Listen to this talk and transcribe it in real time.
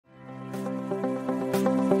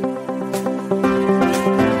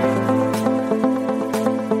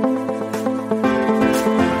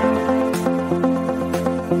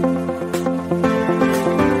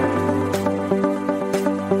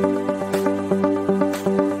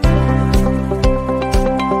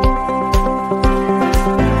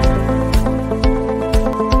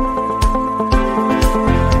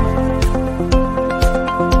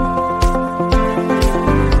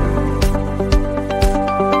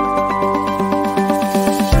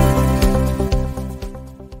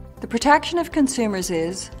Protection of consumers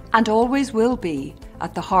is, and always will be,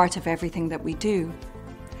 at the heart of everything that we do.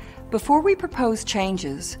 Before we propose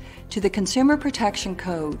changes to the Consumer Protection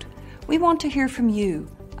Code, we want to hear from you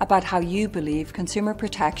about how you believe consumer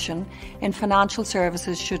protection in financial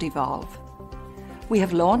services should evolve. We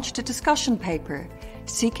have launched a discussion paper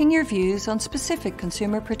seeking your views on specific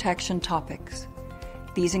consumer protection topics.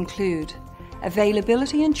 These include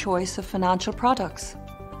availability and choice of financial products,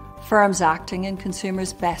 firms acting in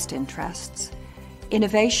consumers' best interests,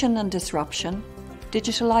 innovation and disruption,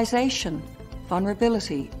 digitalisation,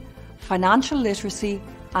 vulnerability, financial literacy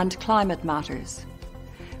and climate matters.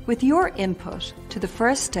 With your input to the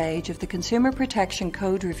first stage of the Consumer Protection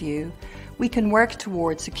Code review, we can work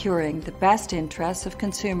towards securing the best interests of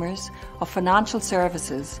consumers of financial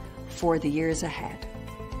services for the years ahead.